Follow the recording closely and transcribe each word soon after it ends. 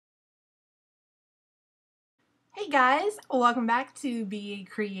Hey guys, welcome back to Be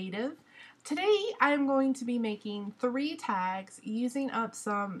Creative. Today I'm going to be making 3 tags using up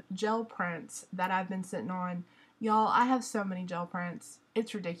some gel prints that I've been sitting on. Y'all, I have so many gel prints.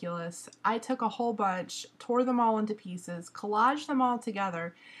 It's ridiculous. I took a whole bunch, tore them all into pieces, collaged them all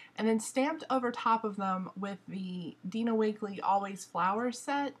together, and then stamped over top of them with the Dina Wakley Always Flowers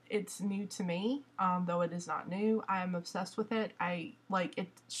set. It's new to me, though it is not new. I am obsessed with it.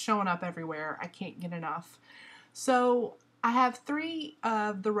 It's showing up everywhere. I can't get enough. So I have 3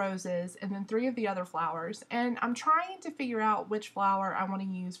 of the roses and then 3 of the other flowers, and I'm trying to figure out which flower I want to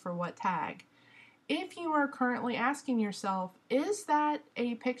use for what tag. If you are currently asking yourself, is that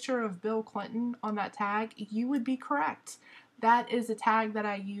a picture of Bill Clinton on that tag? You would be correct. That is a tag that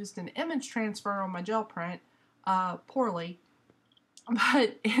I used an image transfer on my gel print, poorly,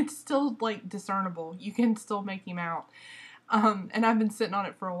 but it's still like discernible. You can still make him out. And I've been sitting on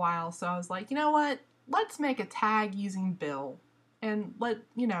it for a while, so I was like, you know what? Let's make a tag using Bill. And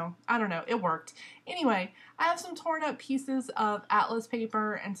I don't know, it worked. Anyway, I have some torn up pieces of atlas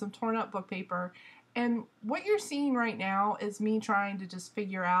paper and some torn up book paper. And what you're seeing right now is me trying to just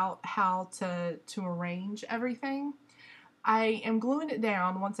figure out how to arrange everything. I am gluing it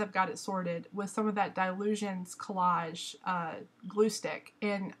down once I've got it sorted with some of that Dylusions Collage glue stick.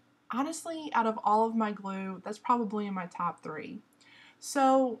 And honestly, out of all of my glue, that's probably in my top 3.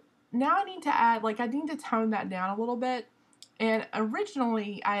 So now I need to add, I need to tone that down a little bit. And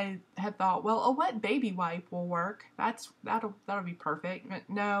originally I had thought, well, a wet baby wipe will work. That'll be perfect. But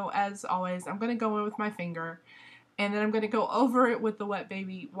no, as always, I'm going to go in with my finger, and then I'm going to go over it with the wet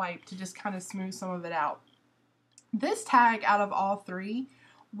baby wipe to just kind of smooth some of it out. This tag out of all 3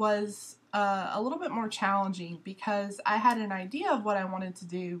 was a little bit more challenging because I had an idea of what I wanted to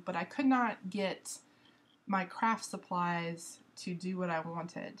do, but I could not get my craft supplies to do what I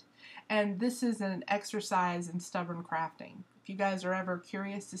wanted. And this is an exercise in stubborn crafting. If you guys are ever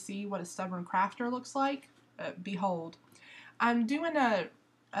curious to see what a stubborn crafter looks like, behold. I'm doing a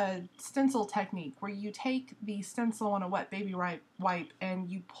stencil technique where you take the stencil on a wet baby wipe and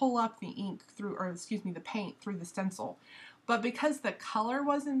you pull up the ink through, the paint through the stencil. But because the color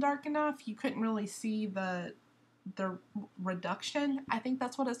wasn't dark enough, you couldn't really see the reduction. I think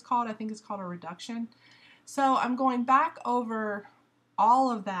that's what it's called. I think it's called a reduction. So I'm going back over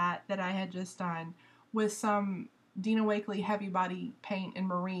all of that I had just done with some Dina Wakley heavy body paint in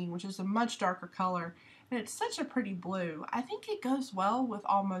Marine, which is a much darker color, and it's such a pretty blue. I think it goes well with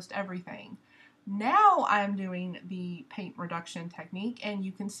almost everything. Now I'm doing the paint reduction technique, and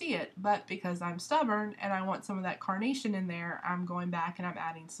you can see it, but because I'm stubborn and I want some of that Carnation in there, I'm going back and I'm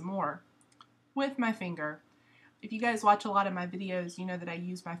adding some more with my finger. If you guys watch a lot of my videos, you know that I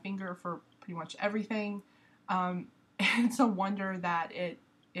use my finger for pretty much everything. It's a wonder that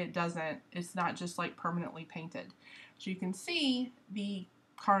it's not just like permanently painted. As you can see, the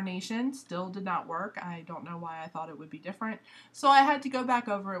Carnation still did not work. I don't know why I thought it would be different. So I had to go back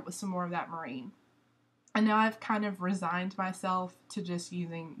over it with some more of that Marine. And now I've kind of resigned myself to just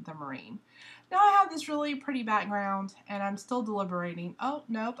using the Marine. Now I have this really pretty background and I'm still deliberating. Oh,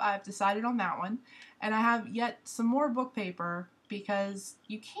 nope, I've decided on that one. And I have yet some more book paper because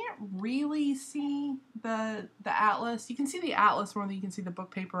you can't really see the atlas. You can see the atlas more than you can see the book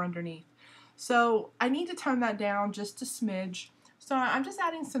paper underneath. So I need to tone that down just a smidge. So I'm just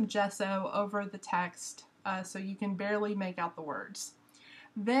adding some gesso over the text so you can barely make out the words.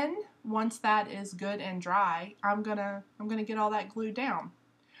 Then once that is good and dry, I'm gonna get all that glued down.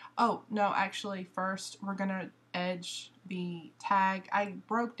 Oh no, actually first we're gonna edge the tag. I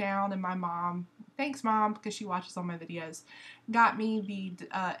broke down and my mom, thanks Mom, because she watches all my videos, got me the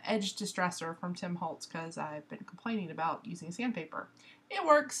edge distressor from Tim Holtz because I've been complaining about using sandpaper. It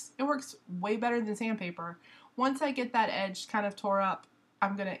works way better than sandpaper. Once I get that edge kind of tore up,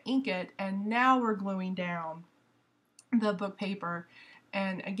 I'm gonna ink it, and now we're gluing down the book paper.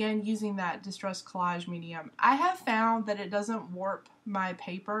 And again, using that distress collage medium. I have found that it doesn't warp my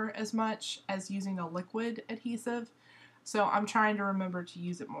paper as much as using a liquid adhesive, so I'm trying to remember to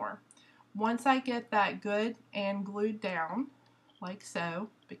use it more. Once I get that good and glued down, like so,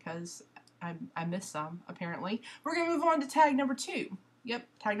 because I missed some apparently, we're going to move on to tag number 2. Yep,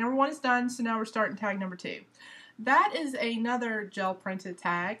 tag number 1 is done, so now we're starting tag number 2. That is another gel printed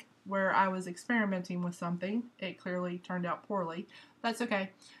tag where I was experimenting with something. It clearly turned out poorly. That's okay.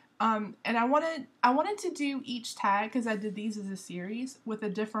 And I wanted to do each tag, because I did these as a series, with a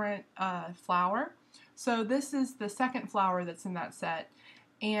different flower. So this is the second flower that's in that set.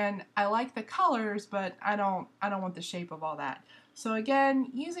 And I like the colors, but I don't want the shape of all that. So again,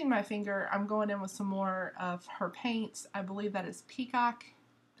 using my finger, I'm going in with some more of her paints. I believe that is Peacock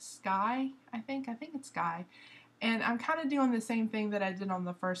Sky, I think it's Sky. And I'm kind of doing the same thing that I did on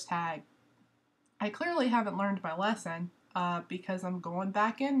the first tag. I clearly haven't learned my lesson because I'm going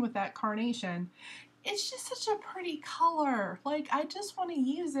back in with that Carnation. It's just such a pretty color. Like, I just want to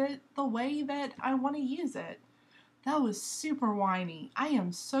use it the way that I want to use it. That was super whiny. I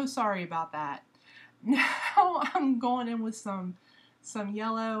am so sorry about that. Now I'm going in with some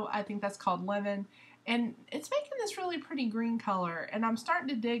yellow. I think that's called lemon. And it's making this really pretty green color. And I'm starting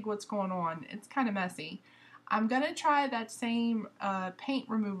to dig what's going on. It's kind of messy. I'm going to try that same paint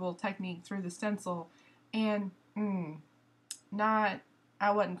removal technique through the stencil. And I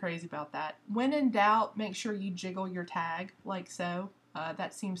wasn't crazy about that. When in doubt, make sure you jiggle your tag like so.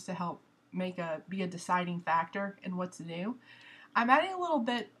 That seems to help be a deciding factor in what to do. I'm adding a little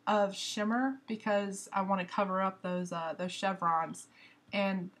bit of shimmer because I want to cover up those chevrons.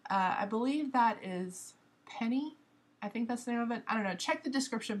 And I believe that is Penny. I think that's the name of it. I don't know. Check the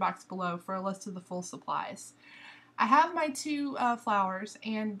description box below for a list of the full supplies. I have my two flowers,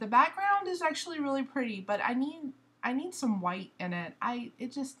 and the background is actually really pretty, but I need some white in it. I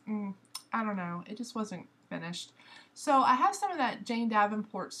don't know. It just wasn't finished. So I have some of that Jane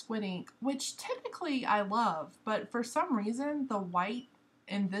Davenport squid ink, which typically I love, but for some reason the white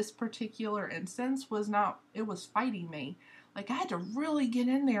in this particular instance was fighting me. Like, I had to really get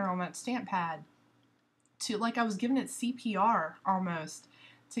in there on that stamp pad like I was giving it CPR almost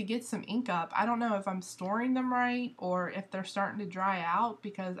to get some ink up. I don't know if I'm storing them right or if they're starting to dry out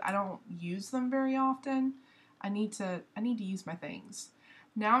because I don't use them very often. I need to use my things.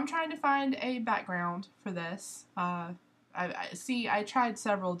 Now I'm trying to find a background for this. I tried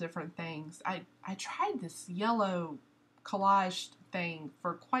several different things. I tried this yellow collage thing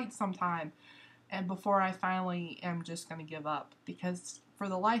for quite some time, and before I finally am just going to give up because for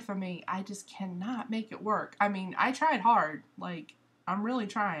the life of me, I just cannot make it work. I mean, I tried hard. Like, I'm really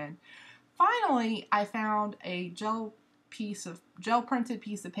trying. Finally, I found a gel printed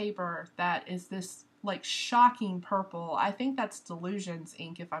piece of paper that is this like shocking purple. I think that's Dylusions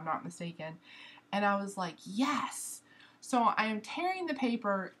ink if I'm not mistaken. And I was like, yes. So I am tearing the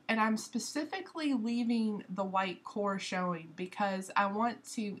paper and I'm specifically leaving the white core showing because I want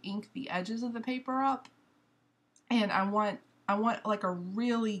to ink the edges of the paper up, and I want like a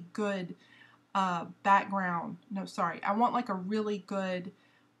really good background. No, sorry. I want like a really good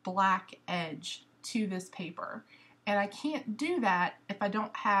black edge to this paper. And I can't do that if I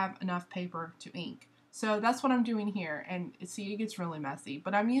don't have enough paper to ink. So that's what I'm doing here. And see, it gets really messy.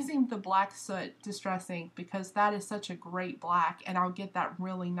 But I'm using the Black Soot Distress ink because that is such a great black. And I'll get that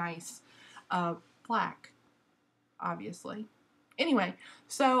really nice black, obviously. Anyway,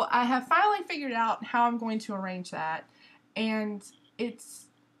 so I have finally figured out how I'm going to arrange that. And it's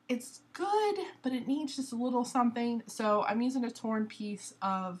good, but it needs just a little something. So I'm using a torn piece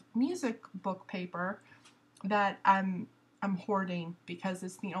of music book paper that I'm hoarding because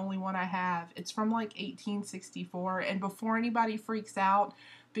it's the only one I have. It's from like 1864, and before anybody freaks out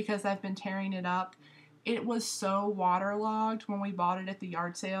because I've been tearing it up, it was so waterlogged when we bought it at the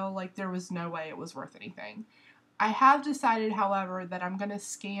yard sale, like there was no way it was worth anything. I have decided, however, that I'm going to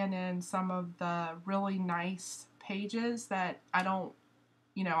scan in some of the really nice pages that I don't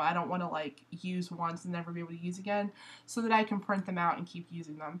want to like use once and never be able to use again, so that I can print them out and keep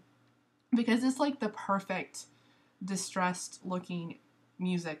using them. Because it's like the perfect distressed looking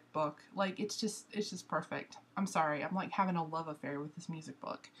music book. Like it's just perfect. I'm sorry. I'm like having a love affair with this music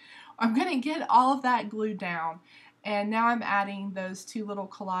book. I'm going to get all of that glued down, and now I'm adding those two little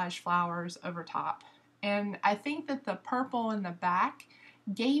collage flowers over top. And I think that the purple in the back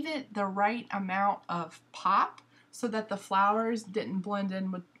gave it the right amount of pop so that the flowers didn't blend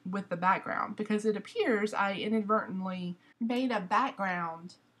in with the background, because it appears I inadvertently made a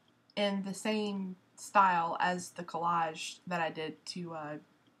background in the same style as the collage that I did to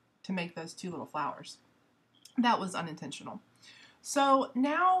make those two little flowers. That was unintentional. So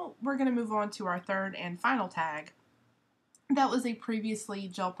now we're going to move on to our third and final tag. That was a previously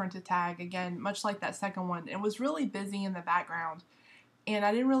gel printed tag, again, much like that second one. It was really busy in the background, and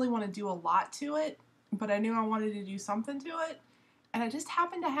I didn't really want to do a lot to it, but I knew I wanted to do something to it. And I just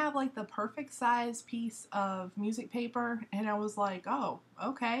happened to have like the perfect size piece of music paper, and I was like, oh,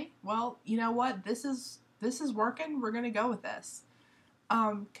 okay, well, you know what? This is working. We're gonna go with this.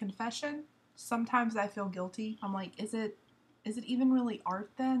 Confession, sometimes I feel guilty. I'm like, is it even really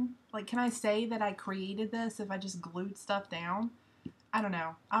art then? Like, can I say that I created this if I just glued stuff down? I don't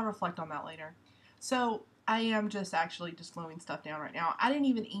know. I'll reflect on that later. So I am just actually just gluing stuff down right now. I didn't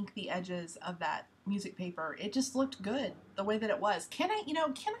even ink the edges of that music paper. It just looked good the way that it was. Can I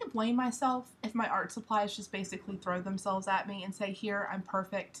blame myself if my art supplies just basically throw themselves at me and say, here, I'm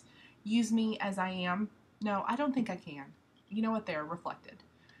perfect, use me as I am? No, I don't think I can. You know what? They're reflected.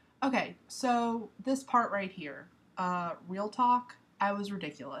 Okay, so this part right here, real talk, I was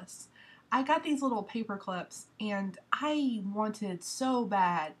ridiculous. I got these little paper clips and I wanted so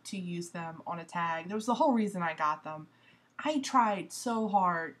bad to use them on a tag. There was the whole reason I got them. I tried so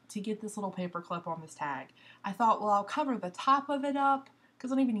hard to get this little paper clip on this tag. I thought, well, I'll cover the top of it up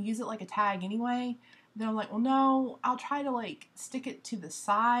because I don't even use it like a tag anyway. Then I'm like, well, no, I'll try to like stick it to the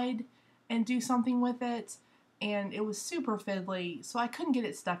side and do something with it. And it was super fiddly, so I couldn't get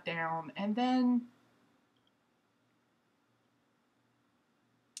it stuck down. And then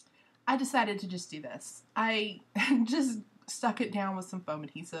I decided to just do this. I just stuck it down with some foam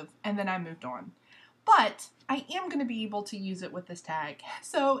adhesive, and then I moved on. But I am going to be able to use it with this tag,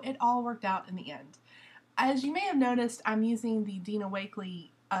 so it all worked out in the end. As you may have noticed, I'm using the Dina Wakley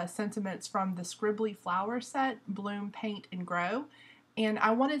sentiments from the Scribbly flower set, Bloom, Paint, and Grow. And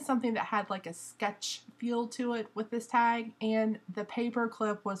I wanted something that had like a sketch feel to it with this tag, and the paper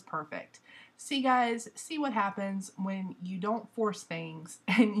clip was perfect. See guys, see what happens when you don't force things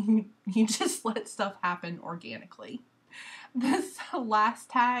and you just let stuff happen organically. This last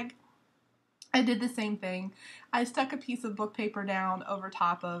tag, I did the same thing. I stuck a piece of book paper down over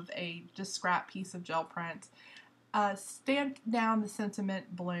top of a just scrap piece of gel print, stamped down the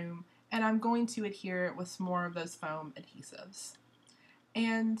sentiment Bloom, and I'm going to adhere it with some more of those foam adhesives.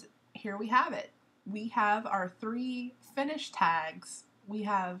 And here we have it. We have our 3 finished tags. We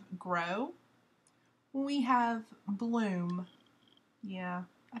have Grow. We have Bloom. Yeah,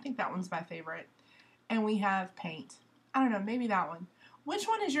 I think that one's my favorite. And we have Paint. I don't know, maybe that one. Which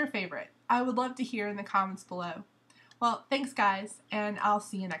one is your favorite? I would love to hear in the comments below. Well, thanks guys, and I'll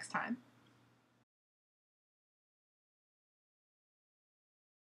see you next time.